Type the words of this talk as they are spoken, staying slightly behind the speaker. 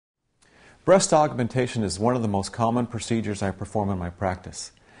Breast augmentation is one of the most common procedures I perform in my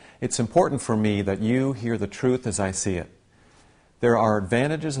practice. It's important for me that you hear the truth as I see it. There are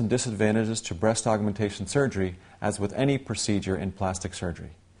advantages and disadvantages to breast augmentation surgery, as with any procedure in plastic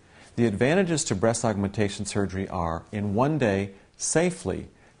surgery. The advantages to breast augmentation surgery are, in one day, safely,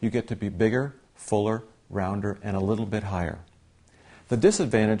 you get to be bigger, fuller, rounder, and a little bit higher. The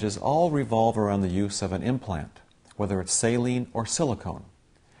disadvantages all revolve around the use of an implant, whether it's saline or silicone.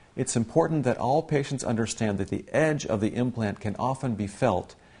 It's important that all patients understand that the edge of the implant can often be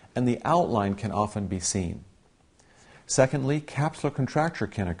felt and the outline can often be seen. Secondly, capsular contracture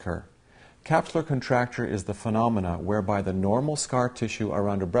can occur. Capsular contracture is the phenomena whereby the normal scar tissue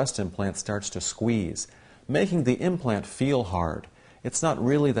around a breast implant starts to squeeze, making the implant feel hard. It's not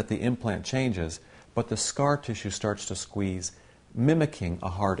really that the implant changes, but the scar tissue starts to squeeze, mimicking a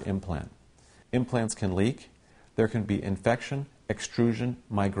hard implant. Implants can leak. There can be infection, extrusion,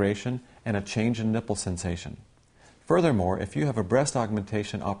 migration, and a change in nipple sensation. Furthermore, if you have a breast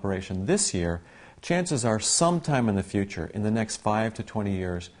augmentation operation this year, chances are sometime in the future, in the next 5 to 20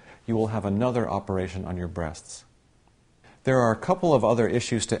 years, you will have another operation on your breasts. There are a couple of other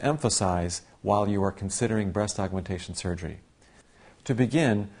issues to emphasize while you are considering breast augmentation surgery. To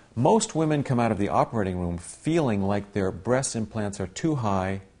begin, most women come out of the operating room feeling like their breast implants are too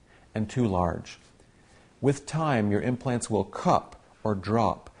high and too large. With time, your implants will cup or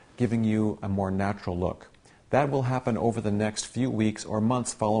drop, giving you a more natural look. That will happen over the next few weeks or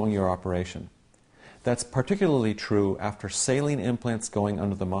months following your operation. That's particularly true after saline implants going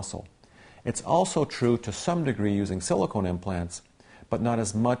under the muscle. It's also true to some degree using silicone implants, but not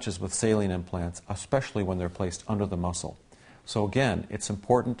as much as with saline implants, especially when they're placed under the muscle. So again, it's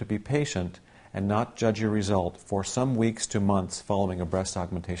important to be patient and not judge your result for some weeks to months following a breast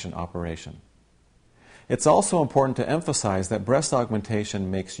augmentation operation. It's also important to emphasize that breast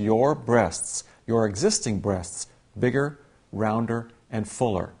augmentation makes your breasts, your existing breasts, bigger, rounder, and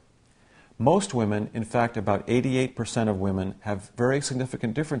fuller. Most women, in fact about 88% of women, have very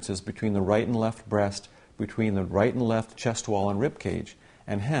significant differences between the right and left breast, between the right and left chest wall and rib cage,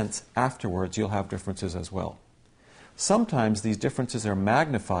 and hence, afterwards, you'll have differences as well. Sometimes these differences are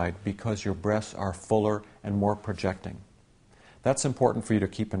magnified because your breasts are fuller and more projecting. That's important for you to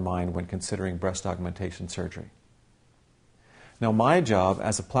keep in mind when considering breast augmentation surgery. Now, my job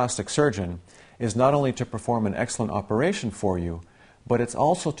as a plastic surgeon is not only to perform an excellent operation for you, but it's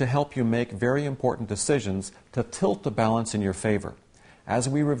also to help you make very important decisions to tilt the balance in your favor. As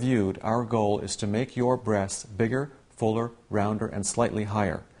we reviewed, our goal is to make your breasts bigger, fuller, rounder, and slightly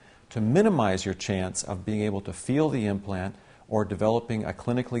higher, to minimize your chance of being able to feel the implant or developing a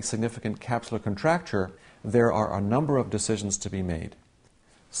clinically significant capsular contracture. There are a number of decisions to be made.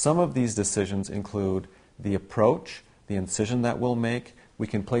 Some of these decisions include the approach, the incision that we'll make. We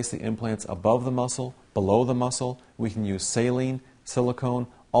can place the implants above the muscle, below the muscle. We can use saline, silicone,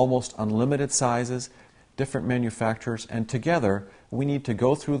 almost unlimited sizes, different manufacturers, and together we need to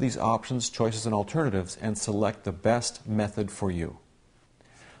go through these options, choices, and alternatives and select the best method for you.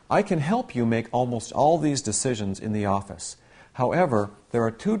 I can help you make almost all these decisions in the office. However, there are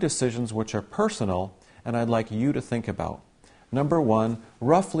two decisions which are personal and I'd like you to think about. Number one,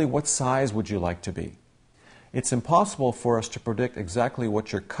 roughly what size would you like to be? It's impossible for us to predict exactly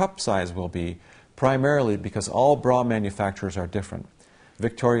what your cup size will be, primarily because all bra manufacturers are different.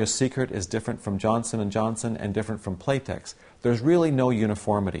 Victoria's Secret is different from Johnson & Johnson and different from Plasitc. There's really no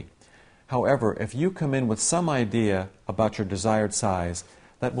uniformity. However, if you come in with some idea about your desired size,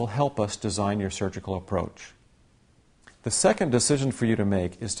 that will help us design your surgical approach. The second decision for you to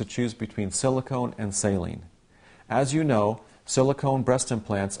make is to choose between silicone and saline. As you know, silicone breast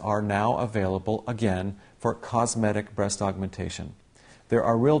implants are now available again for cosmetic breast augmentation. There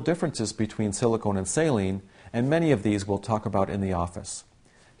are real differences between silicone and saline, and many of these we'll talk about in the office.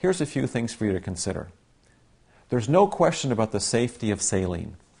 Here's a few things for you to consider. There's no question about the safety of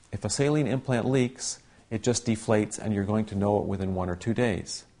saline. If a saline implant leaks, it just deflates and you're going to know it within 1 or 2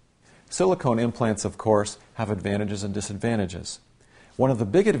 days. Silicone implants, of course, have advantages and disadvantages. One of the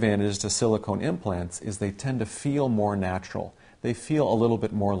big advantages to silicone implants is they tend to feel more natural. They feel a little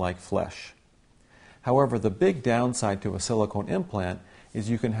bit more like flesh. However, the big downside to a silicone implant is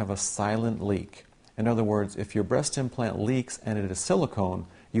you can have a silent leak. In other words, if your breast implant leaks and it is silicone,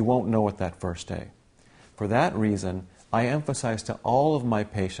 you won't know it that first day. For that reason, I emphasize to all of my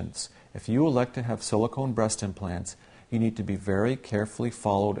patients, if you elect to have silicone breast implants, you need to be very carefully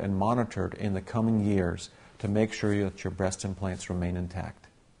followed and monitored in the coming years to make sure that your breast implants remain intact.